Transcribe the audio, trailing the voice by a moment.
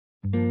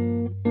Lately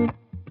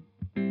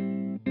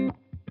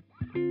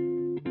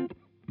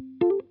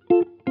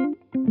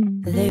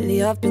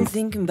I've been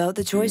thinking about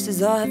the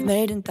choices I have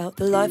made and doubt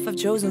the life I've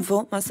chosen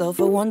for myself.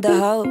 I wonder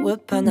how it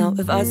would pan out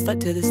if I stuck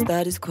to the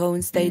status quo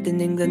and stayed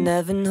in England.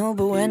 Never know,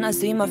 but when I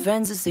see my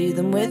friends, I see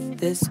them with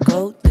this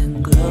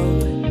golden glow.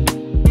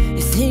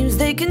 It seems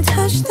they can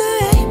touch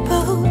the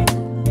rainbow.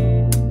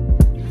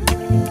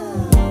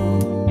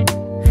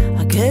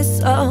 I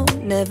guess I'll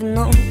never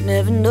know,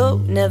 never know,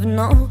 never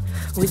know.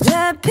 Would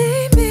that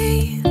be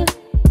me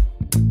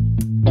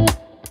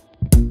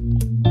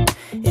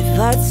if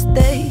I'd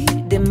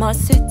stayed in my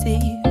city?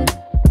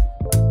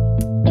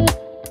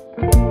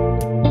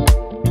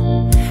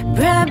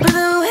 Bright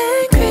blue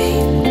and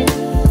green.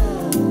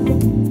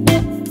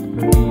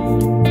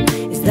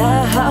 Is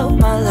that how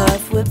my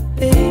life would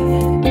be?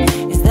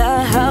 Is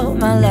that how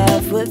my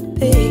life would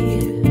be?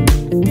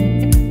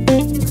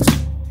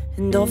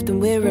 And often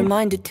we're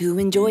reminded to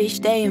enjoy each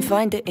day and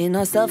find it in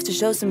ourselves to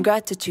show some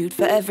gratitude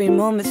for every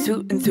moment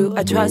through and through.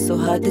 I try so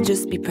hard to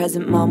just be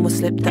present, mom will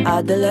slip the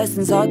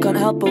adolescence. I can't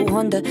help but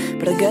wonder,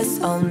 but I guess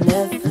I'll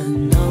never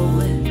know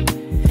it,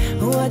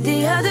 what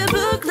the other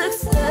book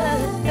looks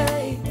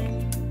like.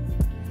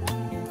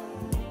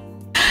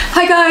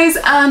 Hi guys,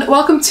 and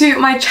welcome to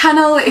my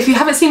channel. If you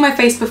haven't seen my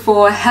face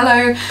before,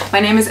 hello, my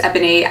name is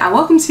Ebony and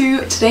welcome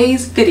to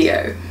today's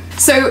video.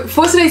 So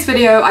for today's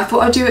video, I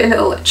thought I'd do a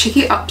little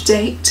cheeky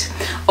update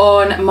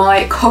on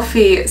my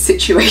coffee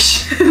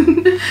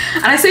situation.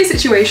 And I say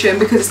situation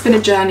because it's been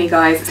a journey,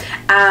 guys,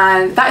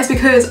 and that is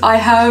because I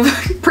have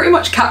pretty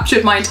much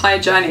captured my entire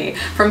journey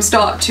from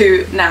start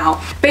to now.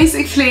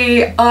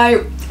 Basically,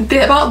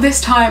 about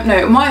this time, no,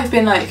 it might have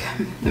been like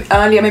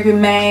earlier, maybe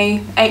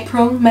May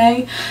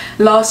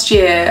last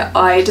year,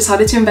 I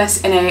decided to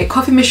invest in a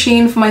coffee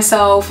machine for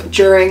myself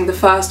during the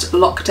first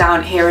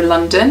lockdown here in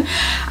London.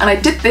 And I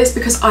did this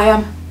because I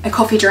am a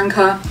coffee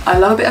drinker. I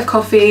love a bit of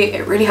coffee.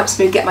 It really helps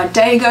me get my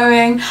day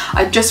going.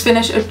 I just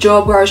finished a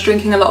job where I was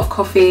drinking a lot of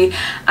coffee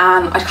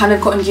and I'd kind of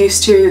gotten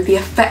used to the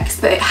effects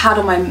that it had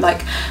on my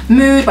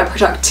mood, my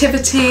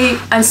productivity.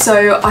 And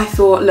so I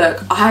thought,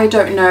 look, I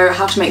don't know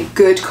how to make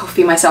good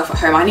coffee myself at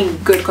home. I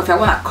need good coffee. I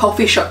want that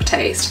coffee shop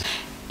taste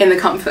in the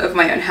comfort of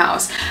my own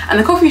house. And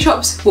the coffee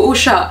shops were all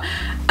shut.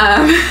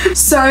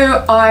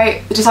 So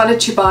I decided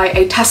to buy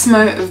a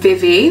Tassimo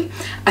Vivy.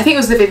 I think it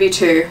was the Vivy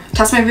 2,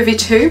 Tassimo Vivy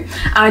 2,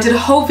 and I did a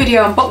whole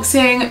video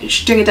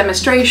unboxing, doing a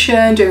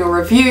demonstration, doing a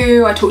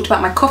review. I talked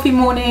about my coffee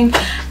morning,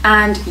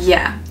 and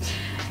yeah.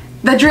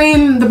 The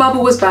dream, the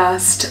bubble was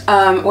burst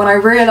when I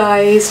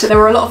realised there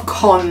were a lot of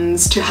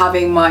cons to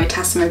having my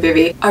Tassimo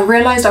Vivy. I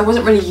realised I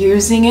wasn't really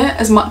using it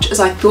as much as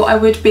I thought I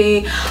would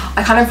be.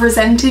 I kind of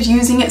resented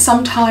using it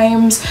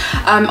sometimes.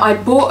 I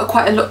bought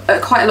quite a lot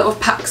of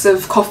packs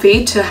of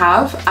coffee to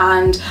have,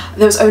 and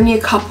there was only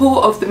a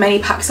couple of the many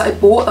packs that I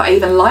bought that I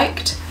even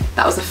liked.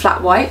 That was the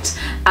flat white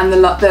and the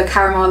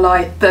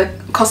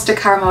Costa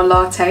caramel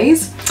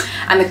lattes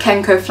and the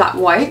Kenko flat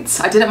whites.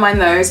 I didn't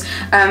mind those,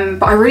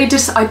 but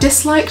I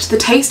disliked the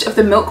taste of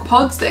the milk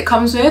pods that it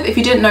comes with. If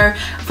you didn't know,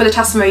 for the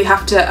Tassimo you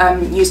have to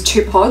use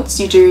 2 pods.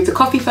 You do the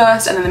coffee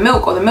first and then the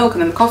milk, or the milk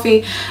and then the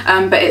coffee,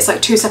 but it's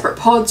like 2 separate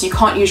pods. You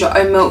can't use your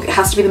own milk, it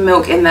has to be the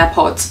milk in their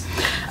pods.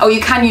 Oh, you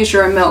can use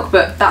your own milk,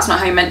 but that's not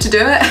how you meant to do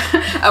it.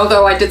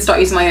 Although I did start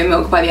using my own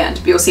milk by the end,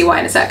 but you'll see why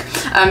in a sec.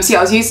 So yeah,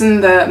 I was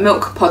using the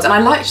milk pods and I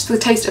liked the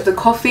taste of the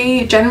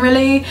coffee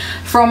generally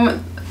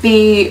from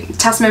the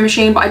Tassimo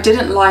machine, but I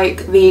didn't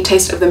like the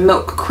taste of the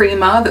milk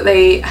creamer that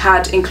they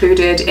had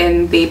included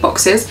in the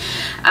boxes.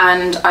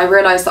 And I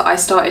realised that I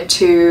started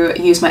to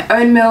use my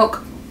own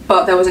milk,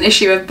 but there was an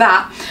issue with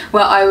that,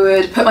 where I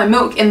would put my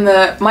milk in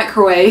the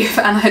microwave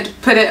and I'd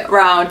put it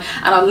around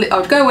and I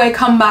would go away,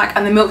 come back,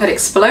 and the milk had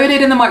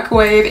exploded in the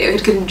microwave. It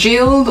had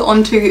congealed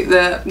onto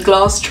the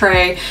glass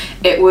tray.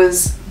 It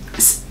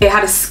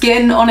had a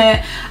skin on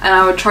it, and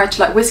I would try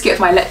to whisk it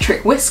with my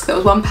electric whisk that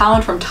was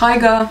 £1 from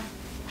Tiger.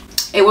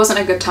 It wasn't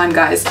a good time,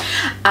 guys,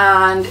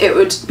 and it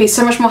would be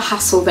so much more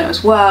hassle than it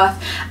was worth,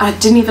 and I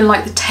didn't even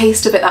like the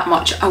taste of it that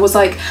much. I was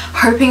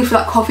hoping for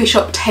that coffee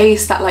shop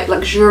taste, that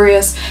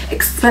luxurious,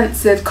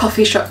 expensive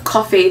coffee shop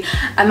coffee,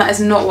 and that is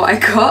not what I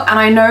got. And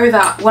I know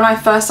that when I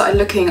first started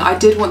looking, I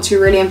did want to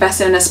really invest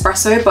in an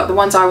espresso, but the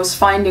ones I was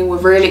finding were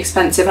really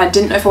expensive and I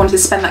didn't know if I wanted to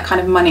spend that kind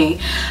of money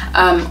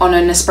on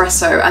an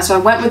espresso. And so I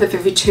went with the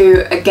Vivy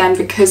 2 again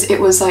because it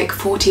was like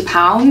 £40,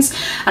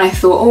 and I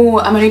thought,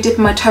 oh, I'm only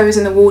dipping my toes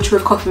in the water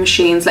of coffee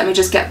machines, let me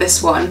just get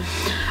this one.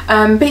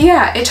 But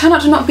yeah, it turned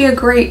out to not be a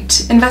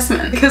great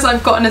investment because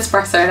I've got an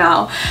espresso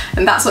now,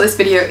 and that's what this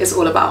video is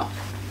all about.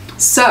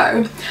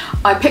 So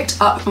I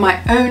picked up my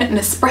own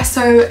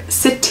Nespresso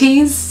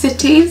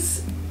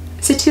CitiZ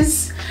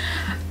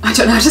I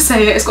don't know how to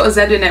say it, it's got a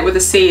Z in it with a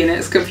C in it,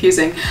 it's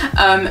confusing.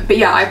 But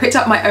yeah, I picked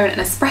up my own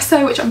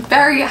Nespresso, which I'm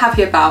very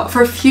happy about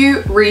for a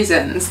few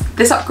reasons.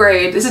 This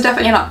is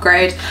definitely an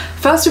upgrade.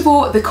 First of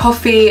all, the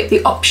coffee,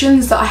 the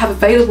options that I have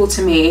available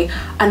to me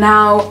are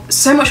now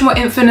so much more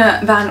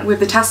infinite than with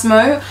the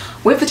Tassimo.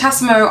 With the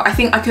Tassimo, I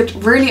think I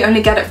could really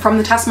only get it from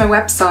the Tassimo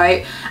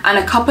website, and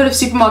a couple of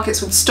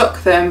supermarkets would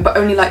stock them, but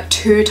only like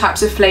 2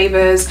 types of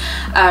flavors.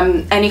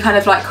 Any kind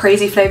of like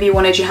crazy flavor you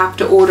wanted, you have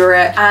to order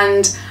it.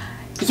 And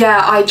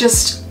yeah,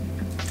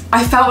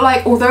 I felt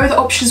like although the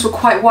options were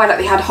quite wide, like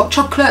they had hot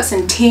chocolates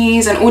and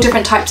teas and all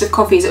different types of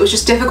coffees, it was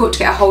just difficult to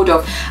get a hold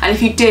of. And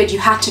if you did, you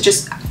had to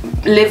just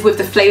live with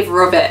the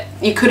flavour of it.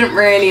 You couldn't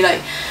really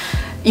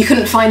you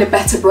couldn't find a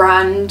better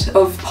brand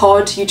of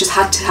pod, you just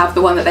had to have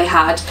the one that they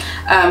had,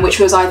 which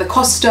was either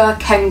Costa,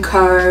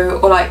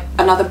 Kenko, or like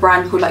another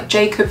brand called like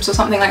Jacobs or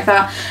something like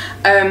that.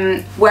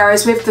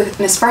 Whereas with the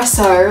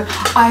Nespresso,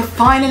 I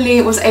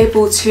finally was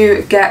able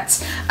to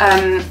get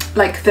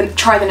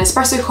try the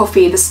Nespresso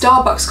coffee, the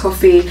Starbucks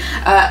coffee,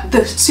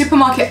 the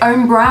supermarket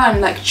own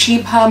brand, like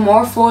cheaper,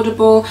 more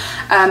affordable.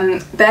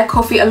 Their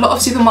coffee, a lot of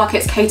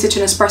supermarkets cater to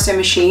Nespresso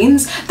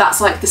machines.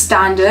 That's like the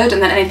standard,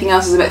 and then anything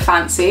else is a bit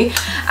fancy.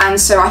 And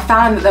so I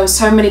found that there were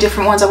so many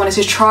different ones I wanted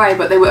to try,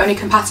 but they were only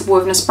compatible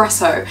with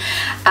Nespresso,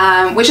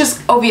 which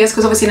is obvious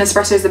because obviously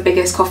Nespresso is the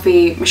biggest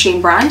coffee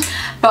machine brand.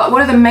 But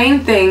one of the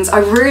main things, I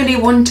really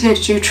wanted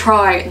to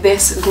try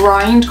this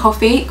Grind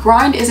coffee.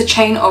 Grind is a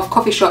chain of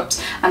coffee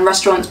shops and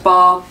restaurants,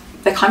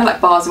 they're kind of like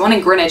bars. The one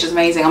in Greenwich is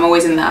amazing, I'm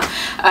always in there.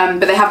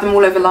 But they have them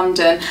all over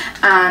London,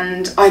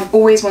 and I've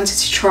always wanted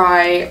to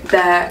try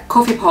their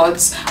coffee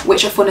pods,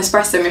 which are for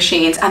Nespresso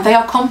machines, and they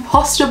are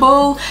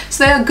compostable,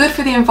 so they are good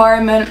for the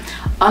environment,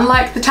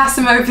 unlike the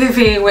Tassimo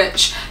Vivy,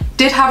 which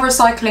did have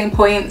recycling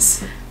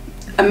points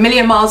a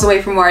million miles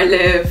away from where I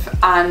live,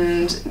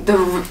 and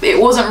it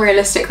wasn't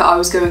realistic that I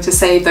was going to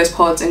save those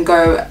pods and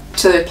go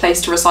to a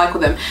place to recycle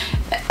them.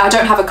 I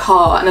don't have a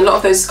car, and a lot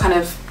of those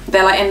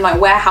they're like in like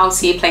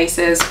warehousey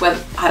places where,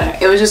 I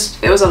don't know,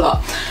 it was a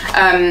lot.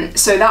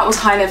 So that was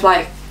kind of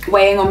like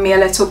weighing on me a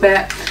little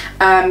bit,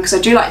 because I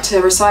do like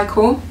to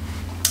recycle.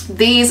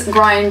 These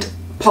Grind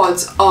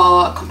pods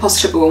are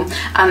compostable,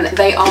 and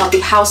they are the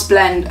house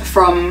blend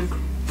from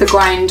the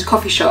Grind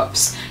coffee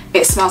shops.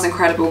 It smells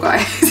incredible,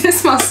 guys. It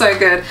smells so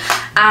good.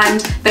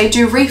 And they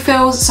do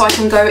refills, so I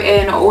can go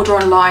in or order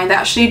online. They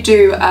actually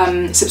do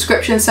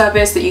subscription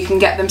service that you can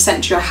get them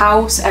sent to your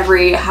house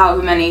every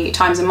however many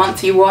times a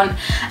month you want,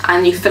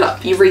 and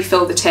you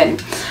refill the tin.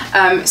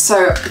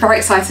 So very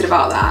excited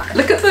about that.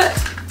 Look at the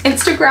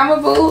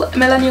Instagrammable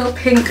millennial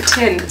pink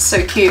tin,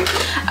 so cute.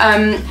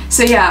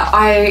 So yeah,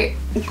 I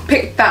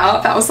picked that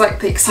up. That was like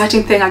the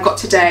exciting thing I got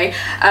today.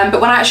 But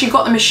when I actually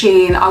got the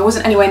machine, I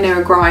wasn't anywhere near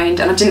a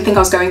Grind, and I didn't think I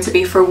was going to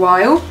be for a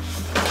while.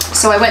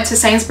 So I went to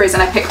Sainsbury's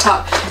and I picked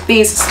up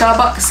these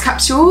Starbucks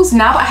capsules.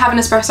 Now that I have an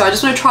espresso, I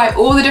just want to try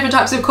all the different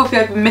types of coffee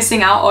I've been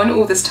missing out on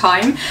all this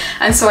time.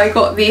 And so I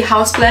got the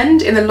house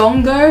blend in the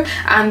Longo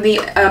and the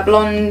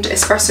blonde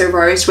espresso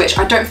roast, which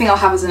I don't think I'll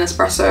have as an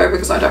espresso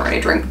because I don't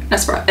really drink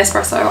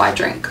espresso. I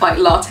drink like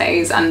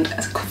lattes and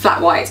flat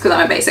whites because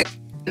I'm a basic.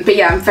 But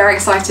yeah, I'm very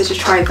excited to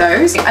try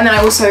those. And then I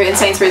also in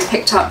Sainsbury's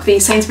picked up the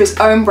Sainsbury's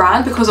own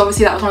brand, because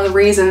obviously that was one of the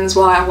reasons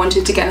why I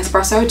wanted to get an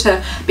espresso,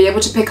 to be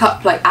able to pick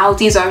up like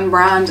Aldi's own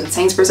brand and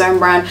Sainsbury's own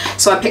brand.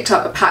 So I picked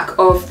up a pack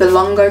of the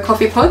Longo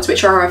coffee pods,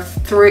 which are a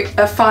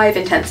 5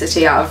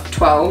 intensity out of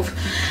 12,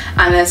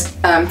 and there's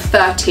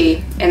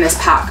 30 in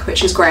this pack,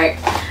 which is great.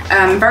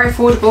 Very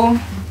affordable.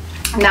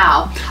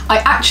 Now, I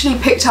actually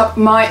picked up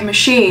my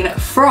machine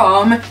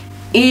from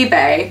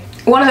eBay.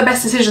 One of the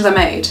best decisions I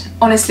made,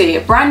 honestly.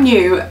 Brand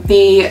new,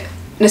 the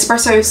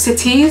Nespresso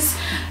CitiZ.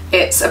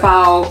 It's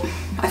about,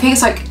 I think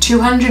it's like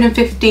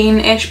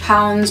 215-ish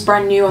pounds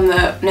brand new on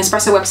the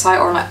Nespresso website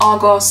or on like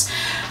Argos.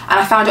 And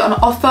I found it on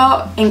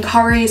offer in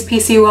Curry's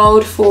PC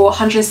World for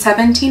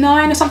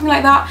 179 or something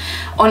like that.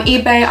 On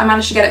eBay, I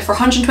managed to get it for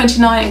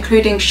 129,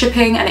 including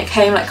shipping, and it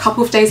came like a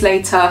couple of days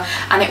later,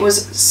 and it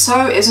was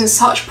in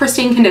such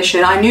pristine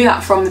condition. I knew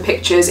that from the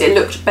pictures. It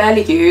looked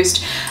barely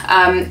used.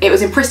 It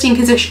was in pristine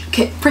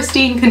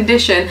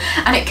condition,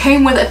 and it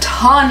came with a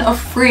ton of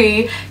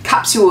free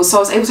capsules, so I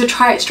was able to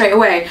try it straight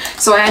away.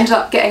 So I ended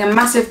up getting a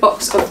massive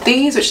box of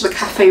these, which is the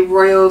Cafe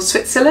Royal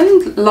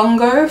Switzerland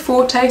Longo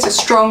Forte. It's a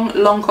strong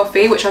long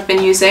coffee, which I've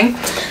been using.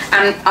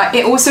 And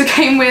it also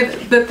came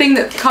with the thing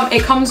that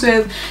it comes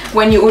with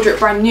when you order it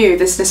brand new,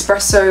 this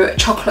Nespresso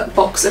chocolate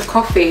box of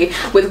coffee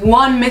with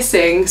one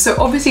missing. So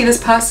obviously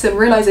this person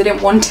realized they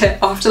didn't want it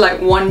after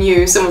like one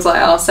use and was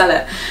like, oh, I'll sell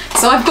it.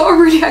 So I got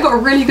a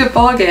really good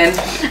bargain.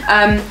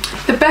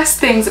 The best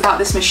things about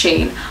this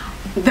machine,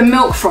 the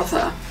milk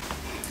frother.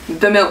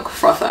 The milk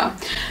frother.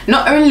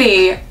 Not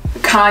only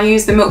can I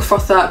use the milk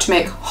frother to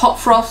make hot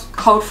froth,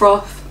 cold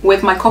froth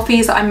with my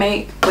coffees that I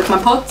make with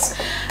my pods,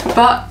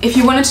 but if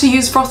you wanted to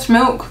use frothed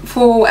milk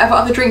for whatever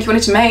other drink you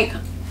wanted to make,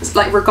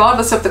 like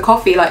regardless of the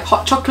coffee, like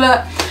hot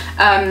chocolate,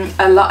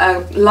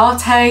 a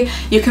latte,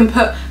 you can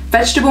put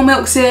vegetable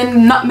milks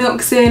in, nut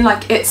milks in.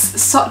 Like, it's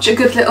such a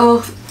good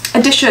little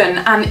addition,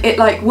 and it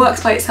like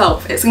works by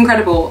itself. It's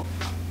incredible.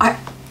 I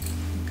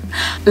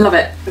love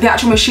it. The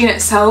actual machine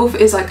itself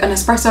is like an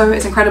espresso.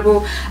 It's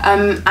incredible,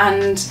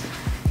 and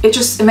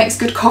it makes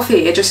good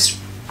coffee. It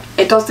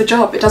does the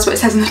job. It does what it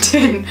says on the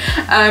tin.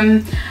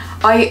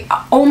 I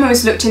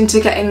almost looked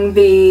into getting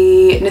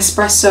the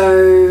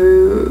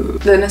Nespresso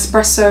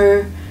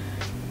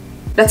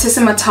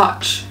Latissima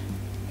Touch.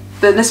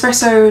 The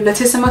Nespresso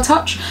Latissima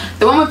Touch,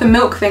 the one with the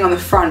milk thing on the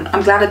front.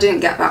 I'm glad I didn't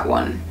get that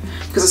one,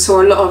 because I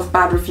saw a lot of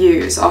bad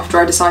reviews after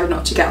I decided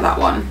not to get that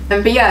one.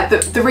 But yeah,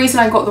 the reason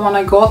I got the one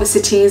I got, the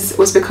CitiZ,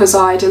 was because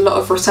I did a lot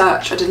of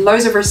research. I did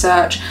loads of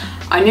research.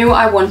 I knew what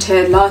I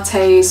wanted: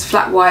 lattes,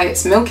 flat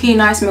whites, milky,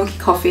 nice milky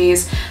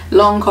coffees,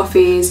 long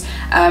coffees,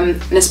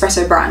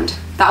 Nespresso brand.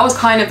 That was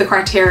kind of the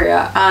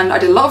criteria, and I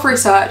did a lot of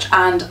research,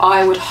 and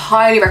I would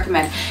highly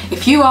recommend,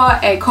 if you are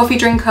a coffee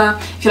drinker,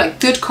 if you like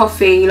good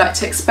coffee, you like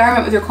to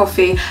experiment with your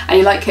coffee, and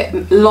you like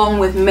it long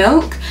with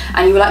milk,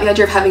 and you like the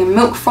idea of having a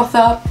milk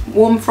frother,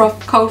 warm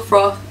froth, cold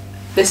froth,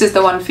 this is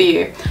the one for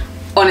you.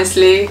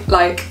 Honestly,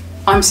 like,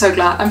 I'm so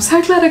glad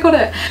I got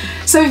it.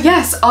 So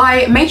yes,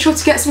 I made sure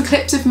to get some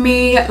clips of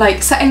me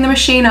like setting the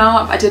machine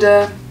up. I did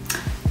a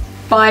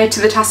bye to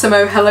the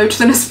Tassimo, hello to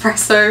the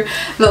Nespresso,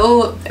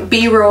 little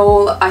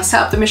b-roll. I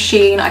set up the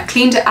machine, I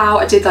cleaned it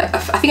out. I did like, I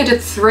think I did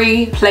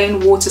 3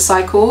 plain water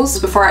cycles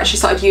before I actually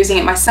started using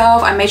it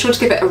myself. I made sure to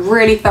give it a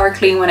really thorough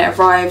clean when it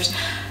arrived,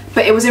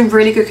 but it was in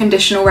really good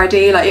condition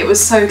already. Like, it was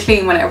so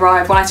clean when it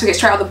arrived. When I took it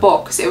straight out of the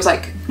box, it was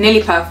like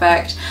nearly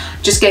perfect.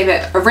 Just gave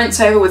it a rinse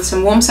over with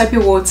some warm soapy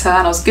water,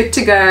 and I was good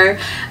to go.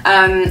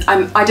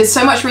 I did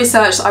so much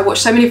research, I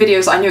watched so many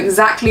videos, I knew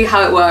exactly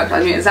how it worked,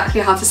 I knew exactly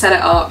how to set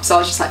it up, so I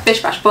was just like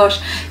bish bash bosh.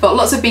 Got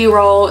lots of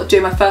b-roll,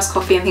 doing my first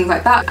coffee and things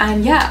like that,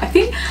 and yeah, I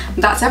think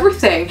that's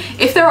everything.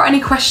 If there are any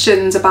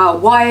questions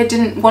about why I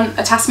didn't want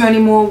a Tassimo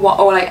anymore,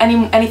 or like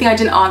anything I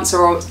didn't answer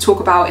or talk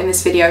about in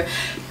this video,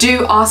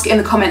 do ask it in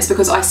the comments,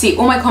 because I see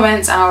all my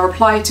comments and I'll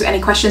reply to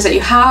any questions that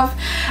you have.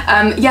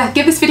 Yeah,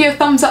 give this video a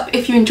thumbs up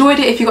if you enjoyed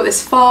it, if you got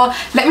this far.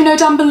 Let me know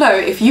down below,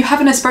 if you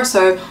have an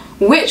espresso,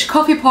 which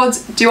coffee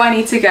pods do I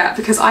need to get?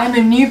 Because I am a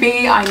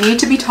newbie, I need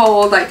to be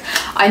told. Like,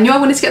 I knew I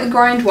wanted to get the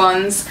grind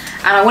ones,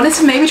 and I wanted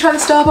to maybe try the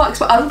Starbucks,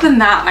 but other than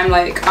that,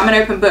 I'm an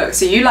open book.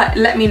 So you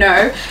let me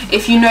know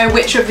if you know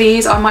which of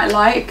these I might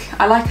like.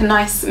 I like a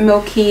nice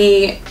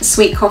milky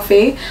sweet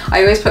coffee.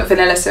 I always put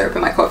vanilla syrup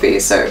in my coffee,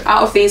 so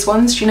out of these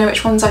ones, do you know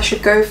which ones I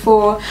should go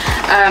for?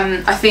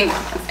 I think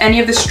any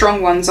of the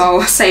strong ones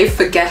I'll save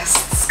for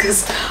guests,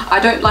 because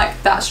I don't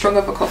like that strong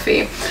of a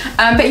coffee.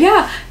 But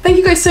yeah, thank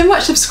you guys so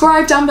much.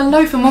 Subscribe down below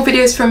for more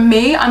videos from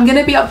me. I'm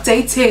gonna be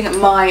updating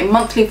my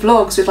monthly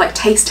vlogs with like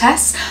taste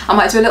tests. I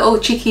might do a little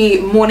cheeky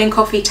morning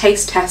coffee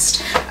taste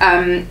test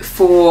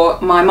for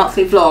my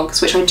monthly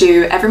vlogs, which I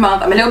do every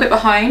month. I'm a little bit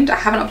behind. I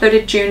haven't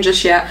uploaded June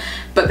just yet,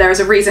 but there is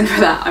a reason for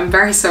that. I'm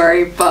very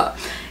sorry, but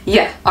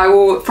yeah, I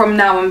will from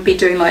now on be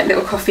doing like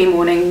little coffee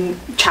morning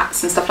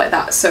chats and stuff like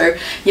that. So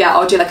yeah,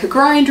 I'll do like a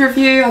grind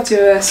review, I'll do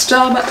a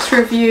Starbucks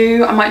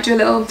review, I might do a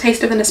little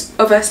taste of an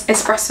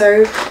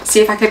espresso, see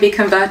if I can be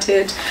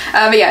converted.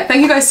 But yeah,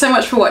 thank you guys so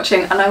much for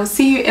watching, and I will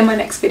see you in my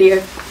next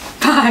video.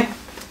 Bye!